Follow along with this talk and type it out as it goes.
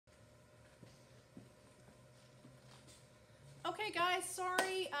Okay guys,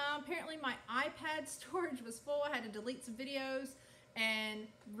 sorry, apparently my iPad storage was full. I had to delete some videos and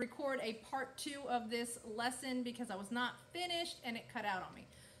record a part 2 of this lesson because I was not finished and it cut out on me.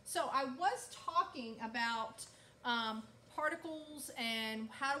 So I was talking about particles and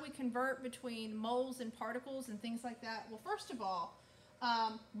how do we convert between moles and particles and things like that. Well, first of all,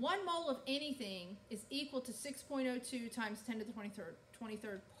 1 mole of anything is equal to 6.02 times 10 to the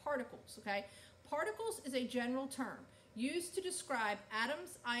 23rd particles, okay? Particles is a general term used to describe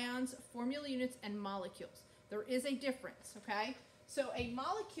atoms, ions, formula units, and molecules. There is a difference, okay? So a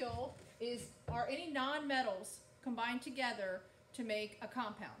molecule are any nonmetals combined together to make a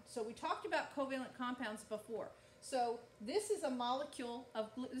compound. So we talked about covalent compounds before. So this is a molecule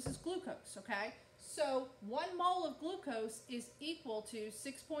of, this is glucose, okay? So 1 mole of glucose is equal to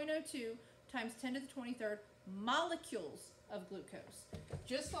 6.02 times 10 to the 23rd molecules of glucose.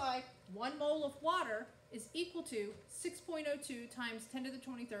 Just like 1 mole of water is equal to 6.02 times 10 to the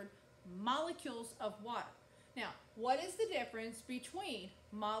 23rd molecules of water. Now, what is the difference between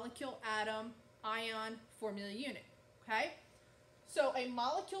molecule, atom, ion, formula unit? Okay? So a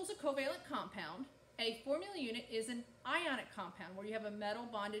molecule is a covalent compound. A formula unit is an ionic compound where you have a metal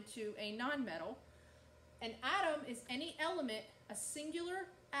bonded to a nonmetal. An atom is any element, a singular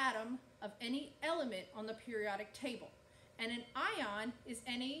atom of any element on the periodic table. And an ion is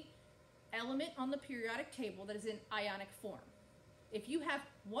any element on the periodic table that is in ionic form. If you have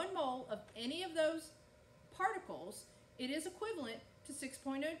 1 mole of any of those particles, it is equivalent to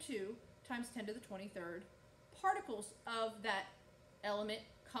 6.02 times 10 to the 23rd particles of that element,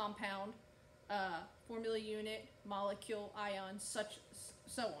 compound, formula unit, molecule, ion, so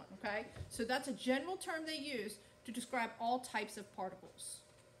on, okay? So that's a general term they use to describe all types of particles.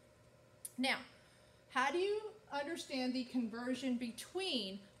 Now, how do you understand the conversion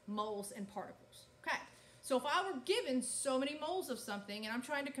between moles and particles? Okay, so if I were given so many moles of something and I'm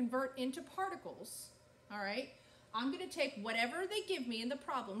trying to convert into particles, all right, I'm going to take whatever they give me in the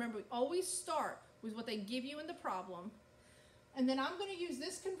problem. Remember, we always start with what they give you in the problem. And then I'm going to use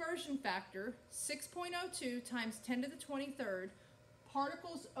this conversion factor, 6.02 times 10 to the 23rd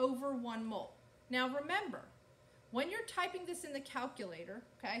particles over 1 mole. Now remember, when you're typing this in the calculator,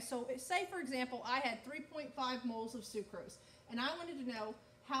 okay, so say for example I had 3.5 moles of sucrose and I wanted to know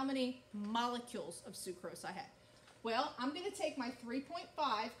how many molecules of sucrose I had. Well, I'm going to take my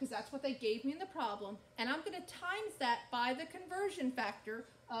 3.5 because that's what they gave me in the problem, and I'm going to times that by the conversion factor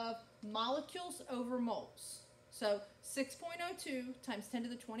of molecules over moles. So 6.02 times 10 to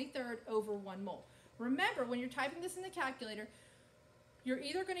the 23rd over 1 mole. Remember, when you're typing this in the calculator, you're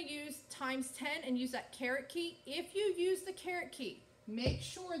either going to use times 10 and use that caret key. If you use the caret key, make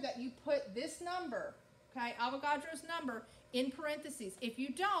sure that you put this number, okay, Avogadro's number, in parentheses. If you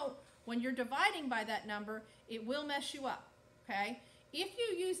don't, when you're dividing by that number, it will mess you up, okay? If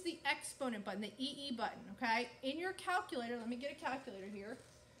you use the exponent button, the EE button, okay, in your calculator, let me get a calculator here.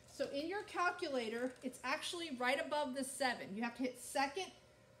 So in your calculator, it's actually right above the 7. You have to hit second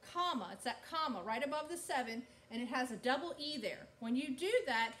comma. It's that comma right above the 7, and it has a double E there. When you do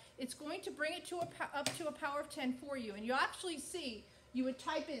that, it's going to bring it to up to a power of 10 for you. And you'll actually see, you would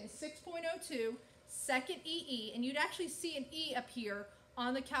type in 6.02, second EE, and you'd actually see an E appear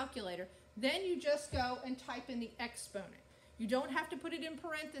on the calculator. Then you just go and type in the exponent. You don't have to put it in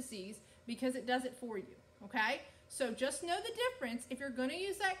parentheses because it does it for you, okay? So just know the difference. If you're going to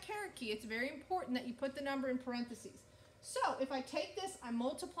use that caret key, it's very important that you put the number in parentheses. So if I take this, I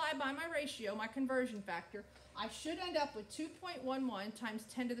multiply by my ratio, my conversion factor, I should end up with 2.11 times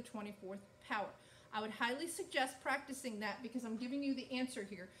 10 to the 24th power. I would highly suggest practicing that because I'm giving you the answer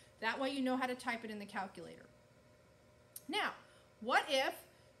here. That way you know how to type it in the calculator. Now, what if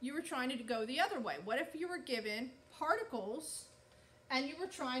you were trying to go the other way? What if you were given particles and you were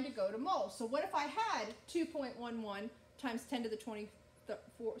trying to go to moles? So what if I had 2.11 times 10 to the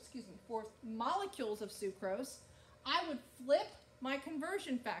 24th molecules of sucrose? I would flip my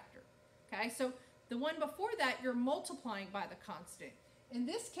conversion factor. Okay, so the one before that, you're multiplying by the constant. In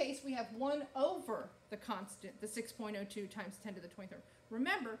this case, we have 1 over the constant, the 6.02 times 10 to the 23rd.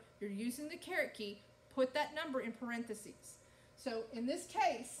 Remember, you're using the caret key, put that number in parentheses. So in this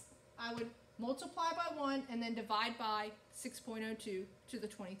case, I would multiply by 1 and then divide by 6.02 to the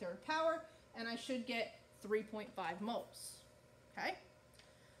 23rd power, and I should get 3.5 moles, okay?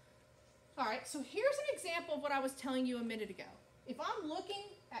 All right, so here's an example of what I was telling you a minute ago. If I'm looking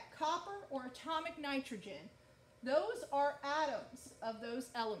at copper or atomic nitrogen, those are atoms of those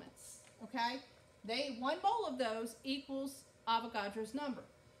elements, okay? 1 mole of those equals Avogadro's number.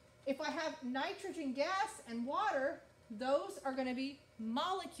 If I have nitrogen gas and water, those are going to be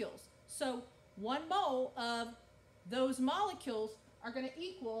molecules. So 1 mole of those molecules are going to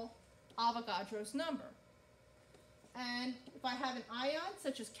equal Avogadro's number. And if I have an ion,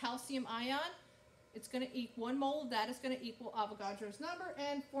 such as calcium ion, it's going to equal 1 mole of that is going to equal Avogadro's number,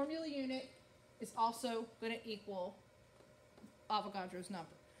 and formula unit is also going to equal Avogadro's number.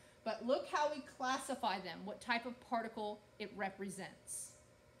 But look how we classify them, what type of particle it represents.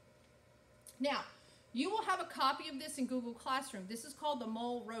 Now, you will have a copy of this in Google Classroom. This is called the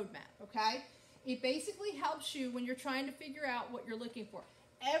Mole Roadmap, okay? It basically helps you when you're trying to figure out what you're looking for.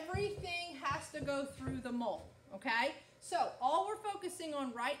 Everything has to go through the mole, okay? So all we're focusing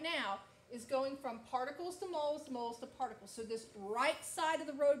on right now is going from particles to moles to particles. So this right side of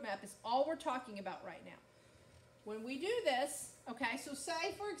the roadmap is all we're talking about right now. When we do this, okay, so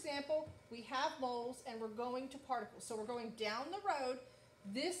say, for example, we have moles and we're going to particles. So we're going down the road.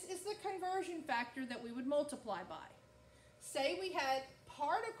 This is the conversion factor that we would multiply by. Say we had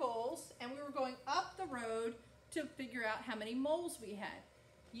particles and we were going up the road to figure out how many moles we had.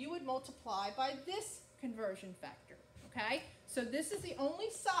 You would multiply by this conversion factor, okay? So this is the only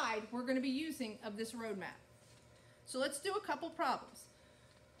side we're going to be using of this roadmap. So let's do a couple problems.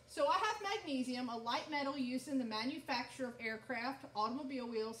 So I have magnesium, a light metal used in the manufacture of aircraft, automobile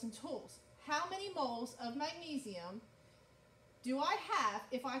wheels, and tools. How many moles of magnesium do I have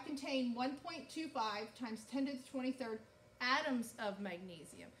if I contain 1.25 times 10 to the 23rd atoms of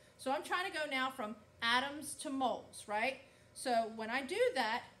magnesium? So I'm trying to go now from atoms to moles, right? So when I do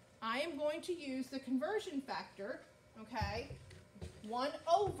that, I am going to use the conversion factor, okay, 1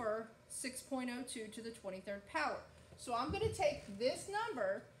 over 6.02 to the 23rd power. So I'm going to take this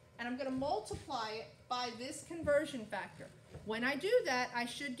number and I'm going to multiply it by this conversion factor. When I do that, I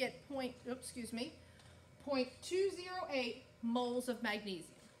should get 0.208 moles of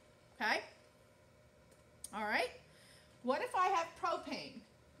magnesium, okay? All right. What if I have propane,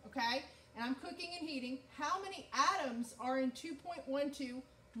 okay, and I'm cooking and heating? How many atoms are in 2.12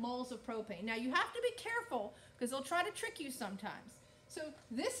 moles of propane? Now you have to be careful because they'll try to trick you sometimes. So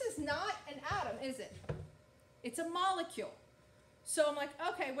this is not an atom, is it? It's a molecule. So I'm like,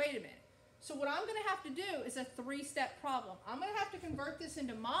 okay, wait a minute. So what I'm going to have to do is a 3-step problem. I'm going to have to convert this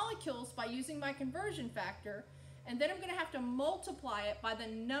into molecules by using my conversion factor, and then I'm going to have to multiply it by the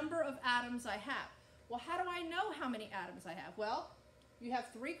number of atoms I have. Well, how do I know how many atoms I have? Well, you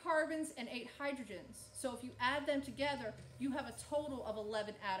have 3 carbons and 8 hydrogens. So if you add them together, you have a total of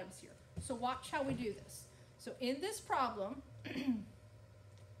 11 atoms here. So watch how we do this. So in this problem,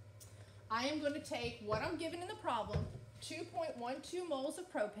 I am going to take what I'm given in the problem, 2.12 moles of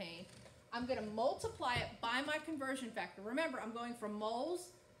propane. I'm going to multiply it by my conversion factor. Remember, I'm going from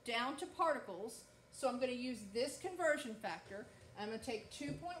moles down to particles, so I'm going to use this conversion factor. I'm going to take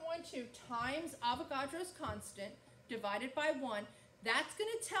 2.12 times Avogadro's constant divided by 1. That's going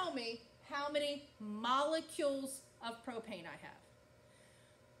to tell me how many molecules of propane I have.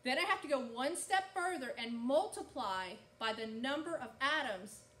 Then I have to go 1 step further and multiply by the number of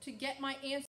atoms to get my answer.